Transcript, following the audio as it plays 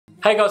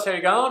Hey guys, how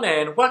you going?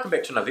 And welcome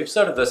back to another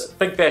episode of this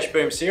Big Bash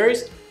Boom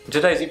series. In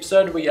today's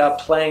episode we are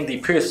playing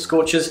the Perth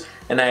Scorchers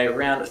in a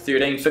round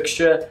 13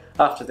 fixture.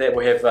 After that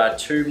we have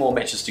 2 more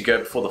matches to go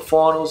before the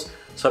finals,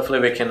 so hopefully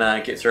we can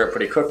get through it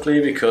pretty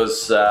quickly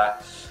because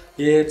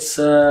it's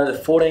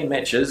 14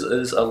 matches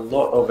is a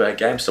lot of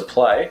games to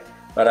play.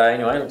 But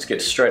anyway, let's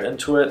get straight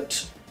into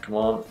it. Come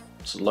on,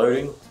 it's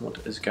loading.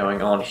 What is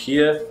going on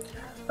here?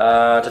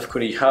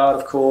 Difficulty hard,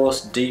 of course.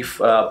 Def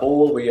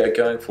ball, we are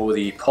going for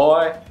the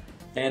pie.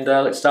 And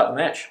let's start the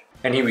match.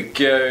 And here we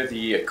go,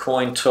 the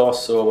coin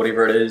toss or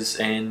whatever it is,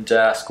 and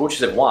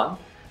Scorchers have won.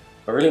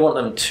 I really want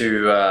them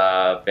to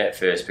bat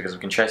first because we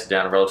can chase it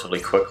down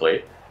relatively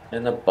quickly.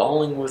 And they're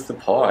bowling with the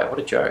pie, what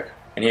a joke.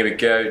 And here we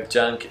go,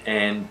 Dunk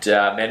and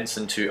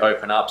Madison to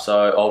open up,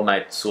 so old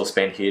mate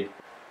Saucepan Head.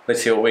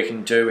 Let's see what we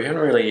can do. We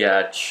haven't really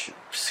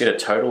set a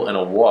total in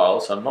a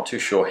while, so I'm not too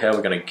sure how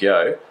we're going to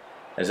go.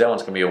 As that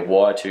one's going to be a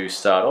wide to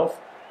start off.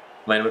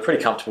 I mean, we're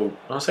pretty comfortable.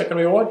 Oh, is that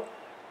going to be a wide?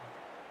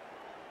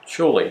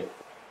 Surely.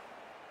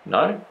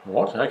 No?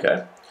 What?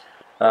 Okay.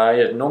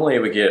 Yeah, normally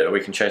we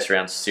can chase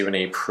around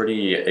 70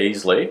 pretty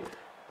easily.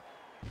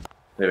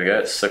 There we go,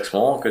 it's 6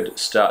 more. Good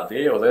start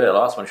there. Although that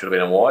last one should have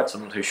been a wide, so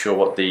I'm not too sure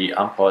what the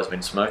umpire's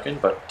been smoking,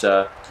 but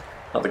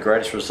not the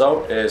greatest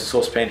result as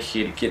Saucepan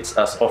Head gets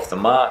us off the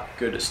mark.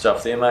 Good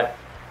stuff there, mate.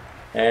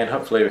 And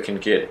hopefully we can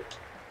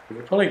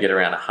probably get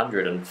around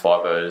 105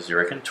 overs, you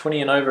reckon?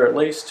 20 and over at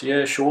least?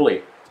 Yeah,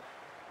 surely.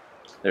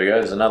 There we go,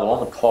 there's another one.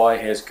 The pie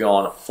has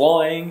gone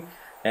flying.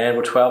 And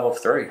we're 12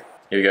 off 3. Here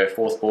we go,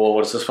 4th ball.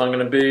 What is this one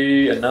going to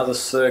be? Another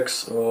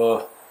 6.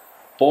 Oh,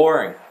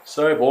 boring.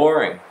 So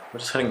boring. We're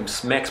just hitting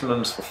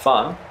maximums for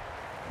fun.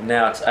 And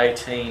now it's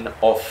 18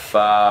 off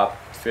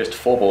first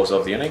 4 balls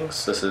of the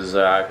innings. This is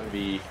going to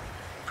be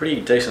a pretty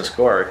decent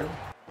score, I reckon.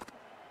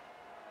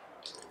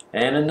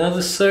 And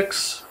another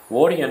 6.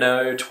 What do you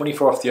know?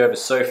 24 off the over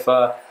so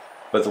far.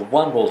 With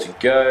 1 ball to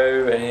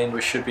go. And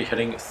we should be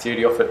hitting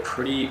 30 off it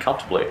pretty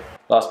comfortably.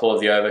 Last ball of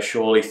the over,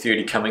 surely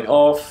 30 coming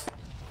off.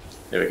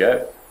 There we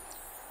go.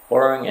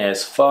 Boring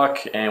as fuck,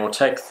 and we'll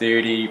take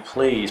 30.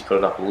 Please put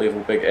it up a level,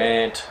 big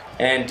ant.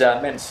 And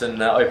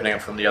Madison opening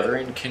up from the other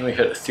end. Can we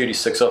hit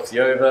 36 off the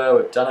over?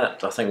 We've done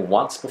it, I think,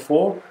 once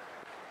before.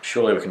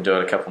 Surely we can do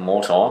it a couple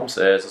more times,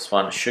 as this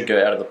one should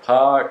go out of the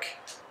park.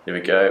 There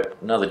we go.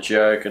 Another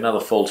joke,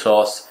 another full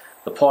toss.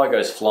 The pie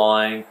goes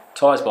flying.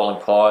 Ty's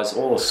bowling pies.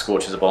 All the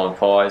Scorchers are bowling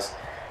pies.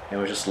 And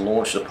we just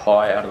launched the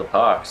pie out of the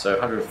park. So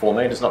 104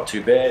 metres, not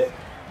too bad.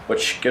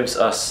 Which gives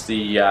us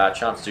the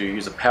chance to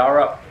use a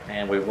power-up,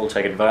 and we will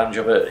take advantage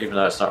of it, even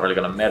though it's not really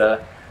going to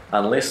matter,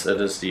 unless it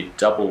is the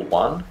double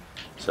one.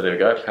 So there we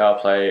go, power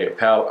play,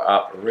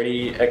 power-up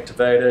ready,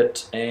 activate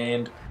it,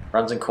 and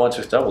runs and coins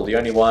with double, the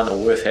only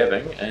one worth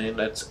having, and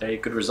that's a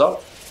good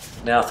result.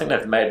 Now I think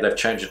they've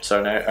changed it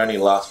so now it only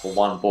lasts for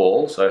 1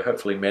 ball, so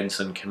hopefully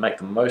Madison can make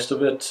the most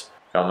of it.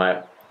 Come on,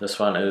 mate, this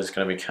one is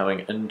going to be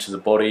coming into the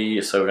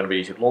body, so we're going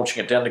to be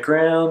launching it down the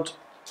ground.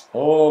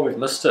 Oh, we've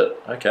missed it,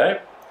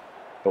 okay.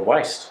 A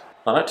waste.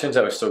 Oh, that turns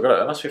out we've still got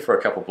it. It must be for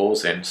a couple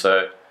balls then,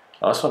 so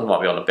this one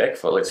might be on the back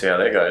foot. Let's see how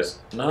that goes.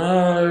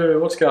 No,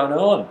 what's going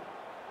on?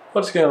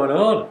 What's going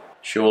on?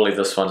 Surely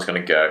this one's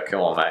going to go. Come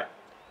on, mate.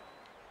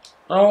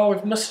 Oh,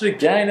 we've missed it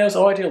again. That was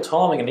ideal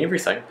timing and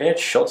everything. Bad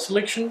shot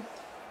selection.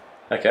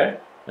 Okay,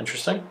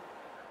 interesting.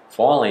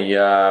 Finally,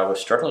 we're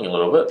struggling a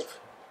little bit.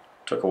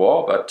 Took a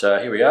while, but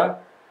here we are.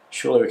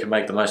 Surely we can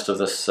make the most of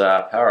this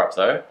power-up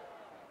though.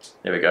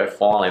 There we go.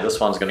 Finally, this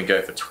one's going to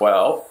go for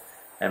 12.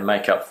 And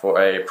make up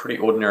for a pretty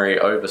ordinary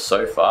over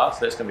so far. So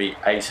that's going to be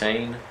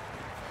 18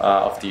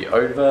 off the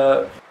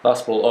over.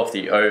 Last ball off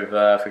the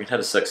over. If we can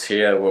hit a 6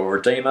 here, we'll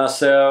redeem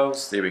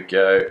ourselves. There we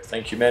go.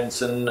 Thank you,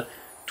 Madison.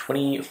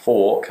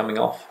 24 coming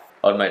off.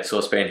 Old mate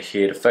Saucepan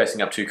Head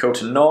facing up to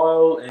Colton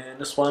Nile.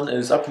 And this one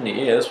is up in the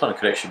air. This one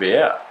could actually be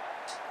out.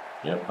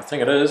 Yep, I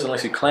think it is,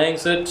 unless he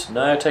clangs it.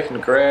 No, taking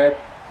the grab.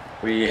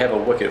 We have a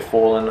wicket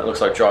fallen. It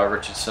looks like Jai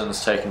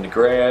Richardson's taking the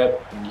grab.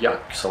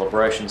 Yuck,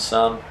 celebration,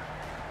 son.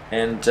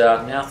 And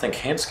now I think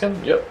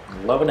Hanscom, yep,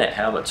 loving that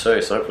helmet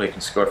too, so hopefully he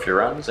can score a few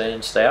runs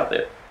and stay out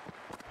there.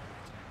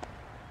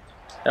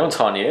 That one's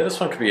high in the air. This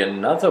one could be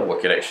another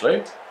wicket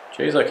actually.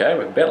 Geez, okay,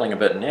 we're battling a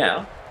bit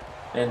now.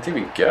 And there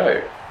we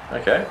go.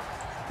 Okay,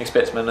 next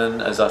batsman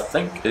in I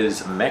think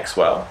is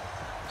Maxwell.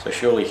 So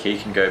surely he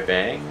can go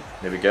bang.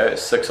 There we go,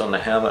 6 on the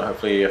helmet,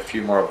 hopefully a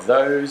few more of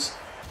those.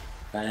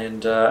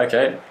 And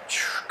okay,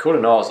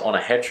 Colton Nile's on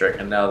a hat-trick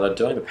and now they're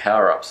doing the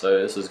power-up,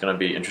 so this is going to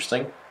be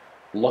interesting.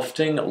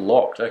 Lofting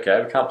locked.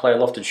 Okay, we can't play a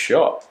lofted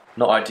shot.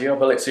 Not ideal,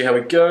 but let's see how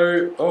we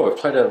go. Oh, we've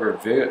played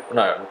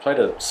we played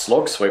a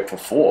slog sweep for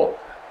 4.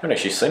 I haven't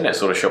actually seen that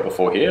sort of shot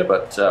before here,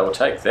 but we'll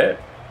take that.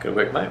 Good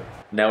work, mate.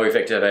 Now we've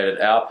activated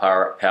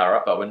our power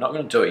up, but we're not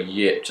going to do it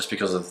yet just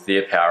because of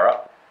their power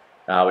up.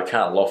 We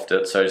can't loft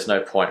it, so there's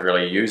no point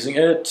really using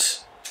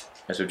it.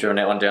 As we've driven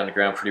that one down the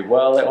ground pretty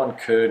well, that one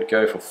could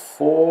go for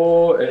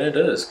 4, and it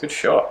is. Good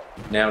shot.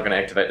 Now we're going to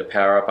activate the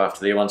power up after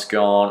the other one's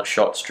gone.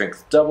 Shot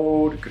strength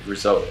doubled. Good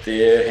result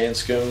there,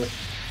 Hanscom.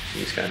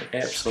 He's going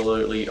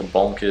absolutely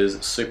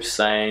bonkers, super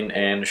sane,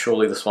 and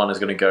surely this one is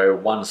going to go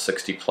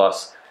 160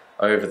 plus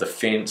over the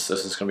fence.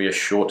 This is going to be a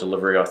short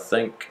delivery, I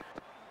think.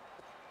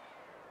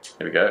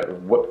 There we go,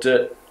 we've whipped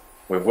it.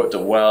 We've whipped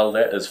it well,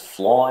 that is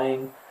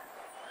flying.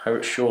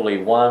 Surely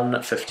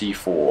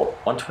 154,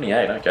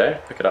 128, okay,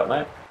 pick it up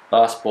mate.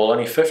 Last ball,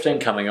 only 15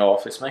 coming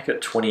off, let's make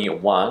it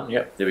 21,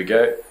 yep, there we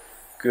go.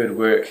 Good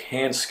work,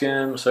 hand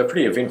skim, so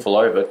pretty eventful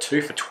over,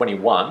 2 for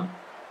 21.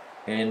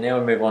 And now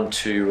we move on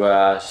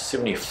to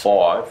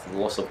 75, the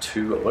loss of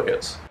 2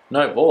 wickets.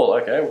 No ball,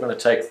 okay, we're going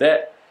to take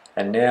that.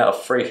 And now a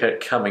free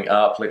hit coming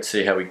up, let's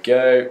see how we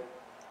go.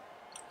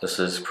 This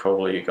is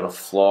probably going to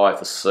fly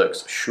for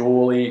 6,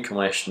 surely, come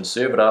on Ashton,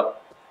 serve it up.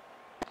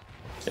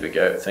 There we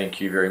go,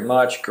 thank you very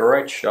much,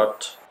 great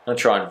shot. I'm going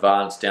to try and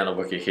advance down the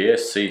wicket here,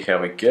 see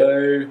how we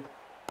go.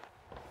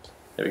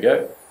 There we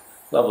go,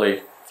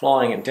 lovely,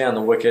 flying it down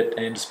the wicket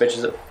and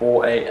dispatches it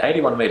for a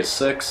 81 metre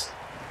 6.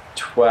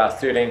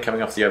 13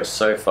 coming off the over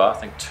so far, I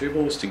think 2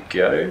 balls to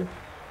go.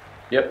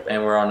 Yep,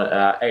 and we're on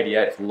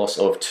 88 for the loss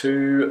of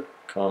 2.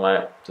 Come on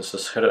mate, just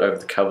hit it over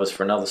the covers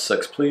for another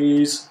 6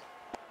 please.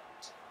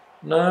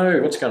 No,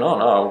 what's going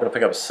on? Oh, we're going to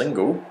pick up a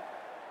single.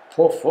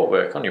 Poor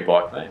footwork on your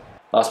bike mate.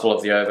 Last ball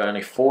of the over,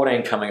 only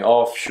 14 coming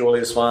off, surely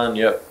this one,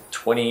 yep,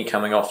 20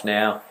 coming off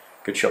now.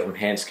 Good shot from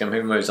Hanscom,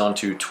 who moves on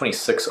to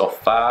 26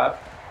 off 5,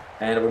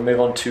 and we'll move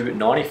on to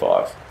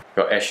 95. We've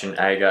got Ash and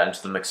Agar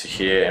into the mixer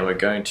here, and we're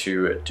going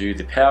to do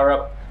the power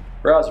up.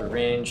 Browser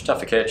range,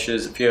 tougher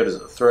catches, fielders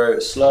at the throw,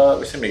 slow.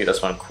 We seem to get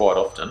this one quite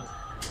often,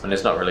 and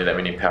there's not really that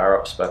many power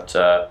ups, but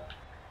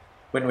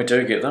when we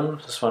do get them,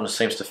 this one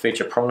seems to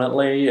feature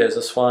prominently, as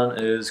this one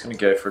is going to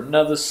go for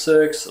another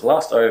 6.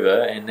 Last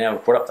over, and now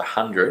we've brought up to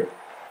 100.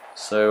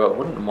 So I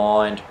wouldn't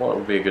mind, what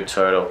would be a good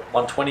total?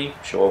 120,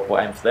 sure, we'll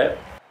aim for that.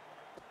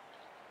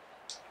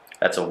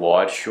 That's a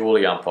wide,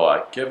 surely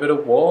umpire. Give it a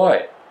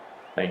wide.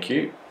 Thank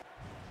you.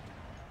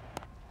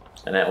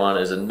 And that one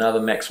is another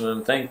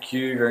maximum, thank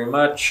you very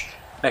much.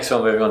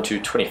 Maximum moving on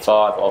to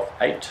 25 off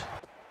 8.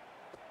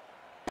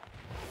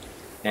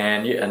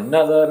 And yet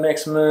another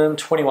maximum,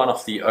 21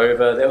 off the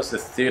over. That was the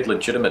 3rd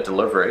legitimate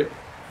delivery.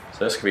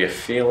 So this could be a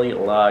fairly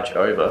large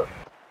over.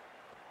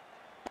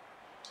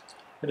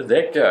 Where did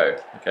that go?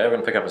 Okay, we're going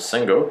to pick up a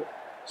single.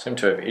 Seem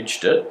to have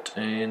edged it,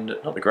 and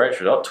not the great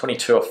shot.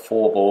 22 off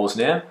 4 balls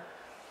now.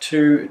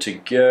 2 to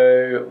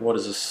go. What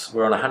is this?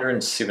 We're on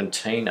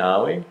 117,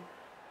 are we?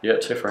 Yeah,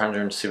 2 for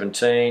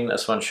 117.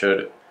 This one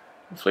should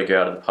hopefully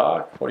go out of the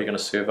park. What are you going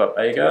to serve up,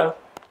 Agar?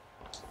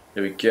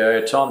 There we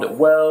go. Timed it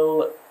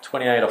well.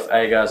 28 off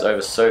Agar's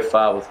over so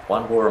far with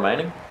 1 ball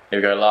remaining. There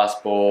we go.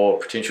 Last ball.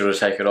 Potential to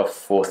take it off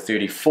for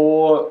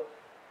 34.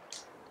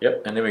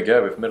 Yep, and there we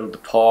go. We've middled the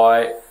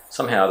pie.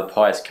 Somehow the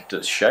pie has kept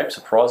its shape,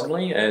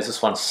 surprisingly, as this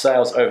one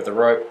sails over the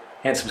rope.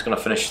 Hansom's going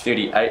to finish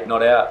 38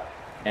 not out,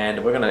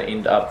 and we're going to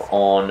end up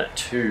on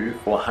 2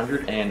 for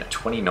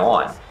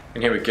 129.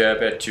 And here we go,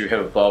 about to have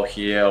a bowl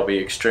here. I'll be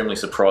extremely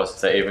surprised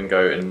if they even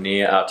go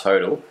near our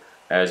total,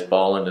 as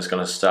Boland is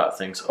going to start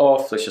things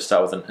off. Let's just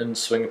start with an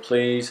in-swing,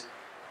 please,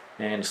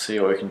 and see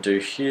what we can do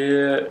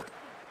here.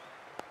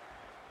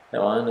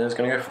 That one is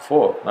going to go for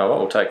 4. Oh well,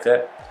 we'll take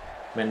that.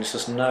 I mean, there's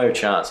just no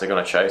chance they're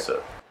going to chase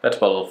it. That's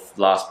the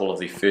last ball of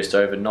the first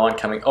over, 9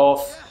 coming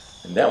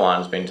off, and that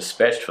one's been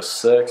dispatched for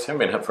 6. Haven't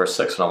been hit for a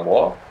 6 in a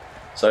while.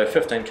 So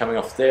 15 coming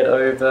off that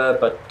over,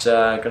 but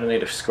going to need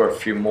to score a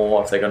few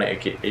more if they're going to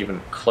get even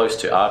close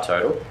to our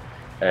total.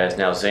 As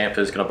now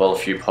Zampa's going to bowl a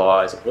few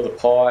pies with a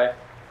pie,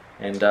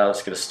 and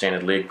let's get a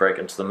standard leg break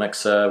into the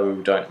mixer.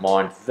 We don't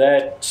mind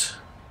that.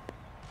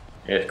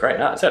 Yeah, great.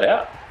 Now, is that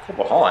out? Caught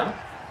behind.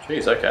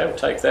 Jeez, okay, we'll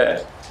take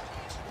that.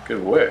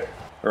 Good work.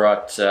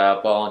 Right,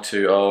 bowling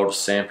to old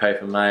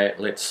Sandpaper mate.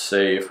 Let's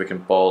see if we can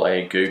bowl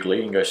a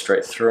googly and go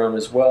straight through him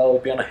as well.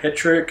 Be on a hat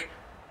trick.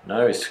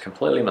 No, he's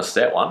completely missed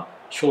that one.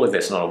 Surely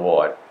that's not a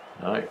wide.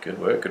 No, good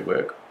work, good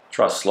work.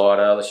 Try a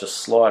slider. Let's just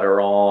slide her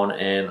on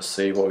and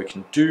see what we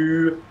can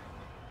do.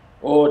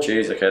 Oh,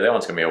 geez, okay, that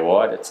one's going to be a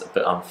wide. It's a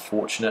bit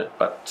unfortunate,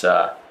 but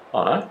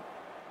oh no,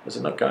 is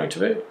it not going to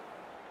be?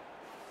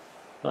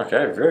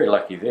 Okay, very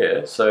lucky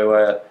there.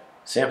 So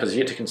Zampa's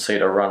yet to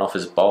concede a run off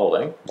his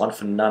bowling. 1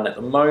 for none at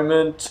the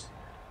moment.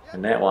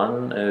 And that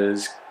one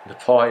is, the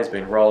pie has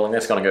been rolling.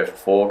 That's going to go for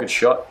 4. Good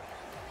shot.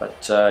 But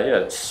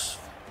yeah, the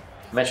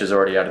match is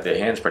already out of their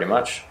hands pretty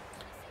much.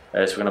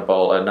 As we're going to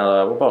bowl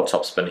another, we'll bowl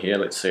top spin here.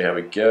 Let's see how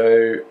we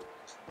go.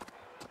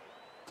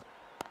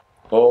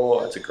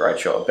 Oh, that's a great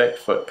shot. A back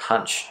foot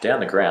punch down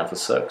the ground for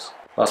 6.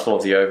 Last ball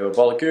of the over.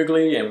 Bowl a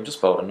googly and we'll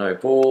just bowl a no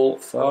ball.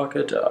 Fuck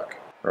a duck.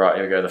 Right,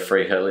 here we go, the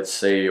free hit. Let's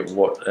see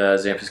what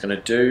Zampa's going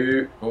to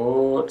do.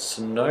 Oh, it's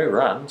no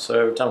run,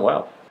 so we've done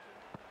well.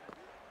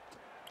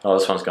 Oh,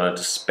 this one's going to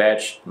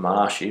dispatch.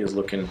 Marshy is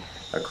looking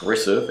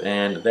aggressive,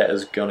 and that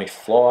is going to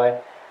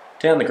fly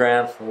down the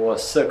ground for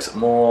 6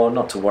 more.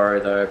 Not to worry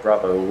though,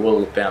 Bravo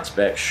will bounce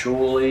back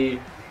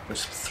surely.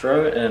 Let's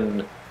throw it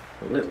in.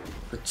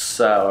 Let's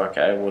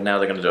okay, well now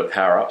they're going to do a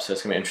power up, so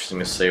it's going to be interesting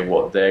to see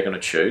what they're going to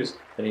choose.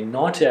 They need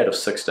 98 of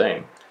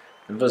 16.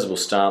 Invisible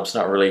Stamp's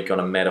not really going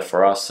to matter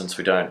for us since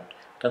we don't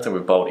don't think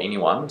we've bowled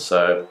anyone,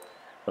 so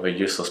it'll be a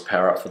useless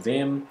power up for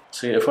them.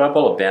 See, if I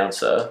bowl a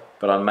bouncer,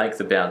 but I make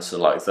the bouncer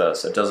like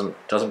this, it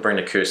doesn't bring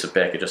the cursor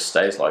back, it just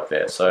stays like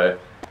that, so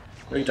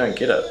I really don't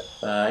get it.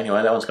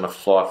 Anyway, that one's going to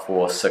fly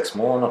for 6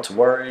 more, not to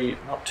worry,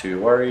 not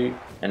to worry.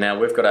 And now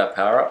we've got our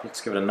power up,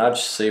 let's give it a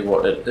nudge, see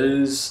what it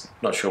is.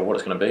 Not sure what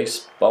it's going to be.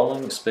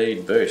 Bowling,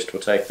 speed, boost,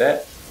 we'll take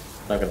that.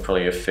 Not going to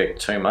probably affect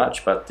too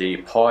much, but the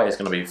pie is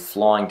going to be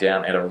flying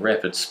down at a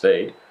rapid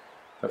speed.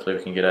 Hopefully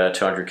we can get a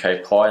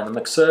 200k pie in the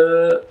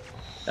mixer.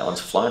 That one's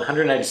flown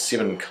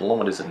 187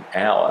 kilometers an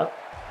hour,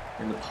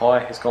 and the pie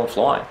has gone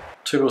flying.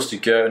 2 balls to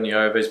go in the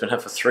over. He's been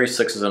hit for 3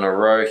 sixes in a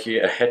row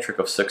here, a hat-trick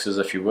of sixes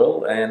if you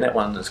will, and that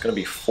one is going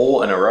to be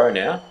 4 in a row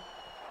now.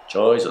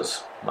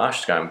 Jesus, Marsh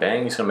is going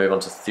bang. He's going to move on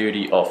to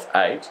 30 off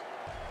 8,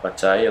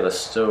 but yeah, they're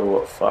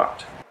still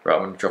fucked. Right,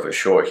 I'm going to drop it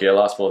short here.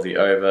 Last ball of the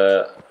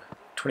over,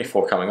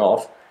 24 coming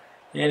off,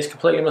 and he's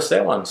completely missed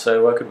that one,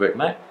 so good work,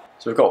 mate.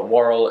 So we've got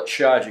Worrell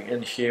charging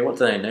in here. What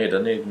do they need?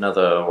 They need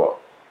another,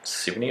 what,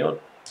 70 odd?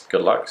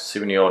 Good luck,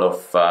 70 odd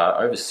off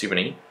over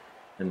 70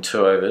 in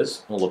 2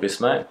 overs. All the best,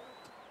 mate.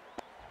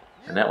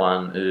 And that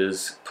one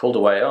is pulled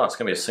away. Oh, it's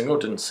going to be a single.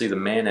 Didn't see the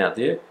man out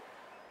there.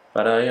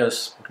 But yeah,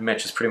 this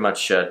match is pretty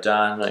much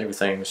done.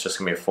 Everything's just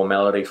going to be a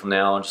formality from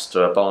now on. Just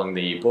bowling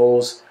the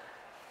balls.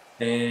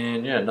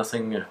 And yeah,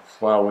 nothing.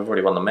 Well, we've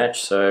already won the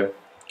match, so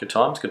good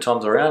times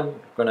around.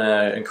 We're going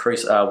to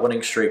increase our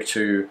winning streak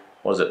to,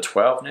 what is it,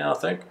 12 now, I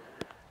think.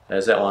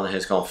 As that one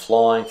has gone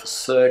flying for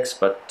 6,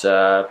 but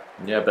yeah,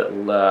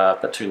 a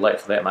bit too late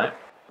for that, mate.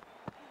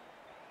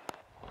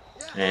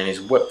 And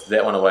he's whipped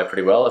that one away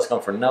pretty well. It's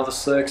gone for another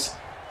 6.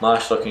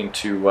 Marsh looking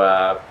to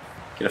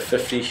get a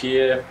 50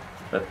 here,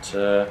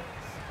 but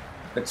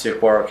let's see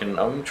if Worrell can. I'm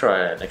going to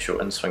try an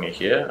actual in-swinger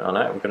here. Oh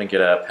no, we're going to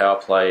get a power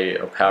play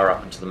or power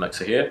up into the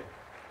mixer here.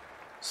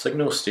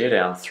 Signal stare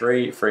down,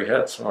 3 free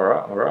hits.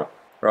 Alright, alright.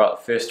 Right,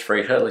 first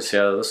free hit, let's see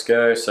how this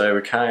goes. So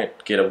we can't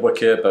get a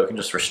wicket, but we can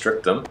just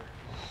restrict them.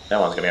 That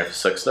one's going to go for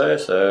 6 though,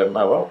 so oh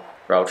well.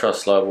 Right, I'll try a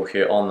slow ball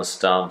here on the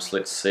stumps.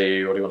 Let's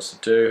see what he wants to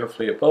do.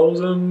 Hopefully it bowls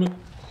him.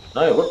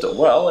 No, whipped it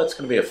well. That's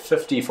going to be a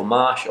 50 for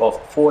Marsh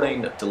off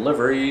 14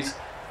 deliveries.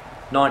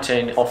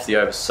 19 off the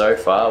over so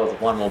far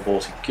with 1 more ball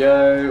to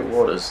go.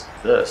 What is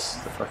this?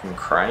 The fucking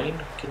crane?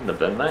 Get in the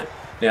bin, mate.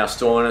 Now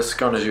Storm is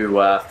going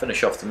to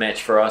finish off the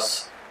match for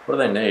us. What do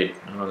they need?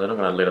 Oh, they're not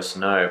going to let us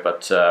know,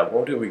 but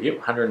what do we get?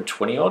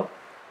 120 odd?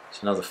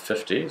 It's another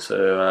 50,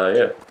 so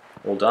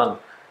yeah, all done.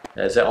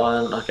 There's that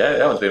one. Okay,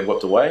 that one's been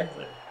whipped away.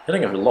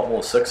 Hitting a lot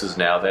more 6s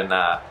now than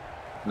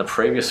in the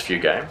previous few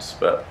games,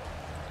 but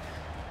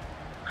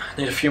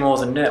need a few more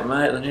than that,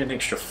 mate. They need an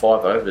extra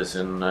 5 overs,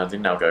 and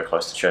then they'll go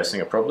close to chasing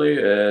it probably.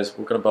 As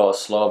we're going to bowl a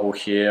slow ball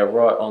here,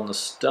 right on the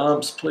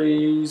stumps,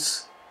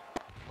 please.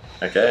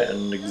 Okay,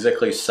 and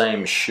exactly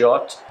same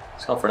shot.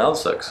 It's gone for another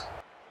 6.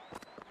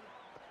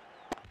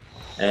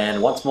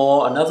 And once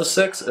more, another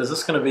 6. Is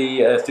this going to be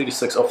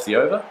 36 off the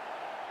over?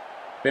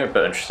 Be a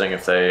bit interesting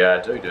if they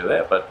do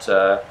that, but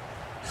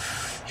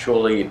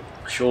surely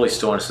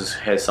Stornis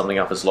has something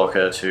up his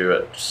locker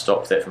to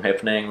stop that from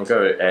happening. We'll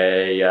go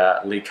a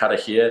lead cutter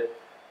here.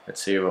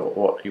 Let's see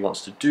what he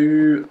wants to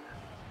do.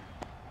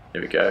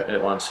 There we go.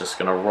 That one's just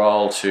going to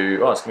roll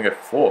to, oh, it's going to go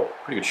for 4.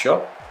 Pretty good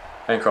shot.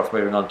 Bancroft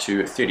moving on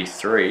to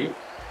 33.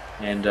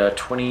 And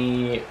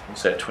 22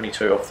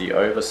 off the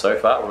over so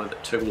far with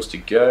 2 balls to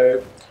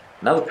go.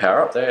 Another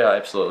power up. They are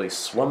absolutely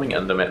swimming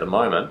in them at the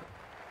moment.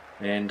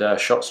 And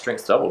shot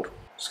strength doubled.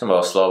 Just going to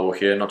bowl a slow ball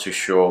here. Not too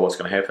sure what's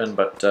going to happen,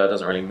 but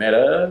doesn't really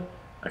matter.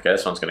 Okay,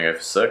 this one's going to go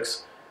for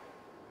 6.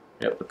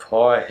 Yep, the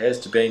pie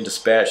has been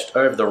dispatched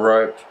over the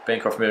rope.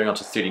 Bancroft moving on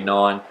to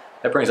 39.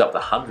 That brings up the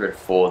 100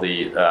 for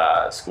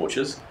the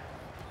Scorchers.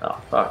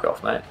 Oh, fuck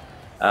off, mate.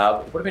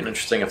 Would have been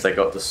interesting if they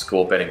got the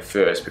score batting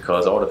first,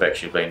 because I would have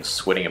actually been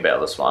sweating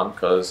about this one,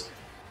 because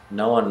we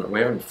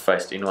haven't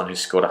faced anyone who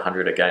scored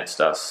 100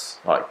 against us,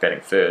 like batting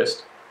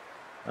first.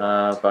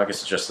 But I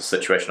guess it's just the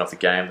situation of the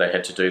game. They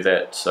had to do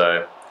that,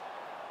 so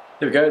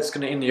there we go. It's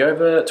going to end the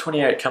over.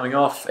 28 coming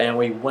off, and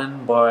we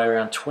win by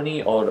around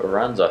 20 odd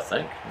runs, I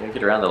think. Yeah,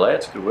 get around the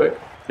lads. Good work.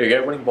 There we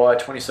go, winning by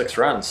 26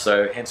 runs.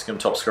 So Hanscom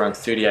top scoring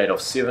 38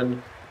 off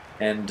 7,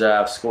 and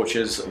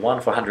Scorchers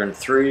 1 for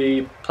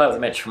 103. Player of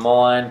the match for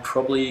mine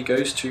probably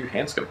goes to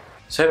Hanscom.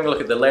 So having a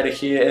look at the ladder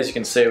here, as you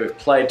can see, we've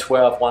played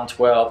 12, won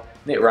 12,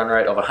 net run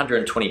rate of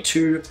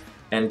 122.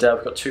 And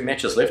we've got 2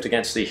 matches left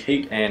against the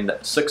Heat and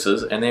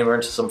Sixers, and then we're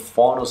into some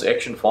finals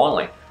action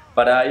finally.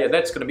 But yeah,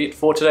 that's going to be it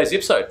for today's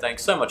episode.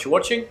 Thanks so much for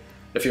watching.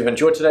 If you've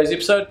enjoyed today's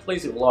episode,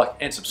 please leave a like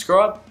and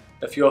subscribe.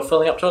 If you're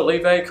feeling up to it,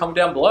 leave a comment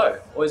down below.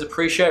 Always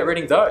appreciate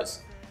reading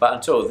those. But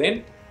until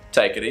then,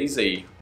 take it easy.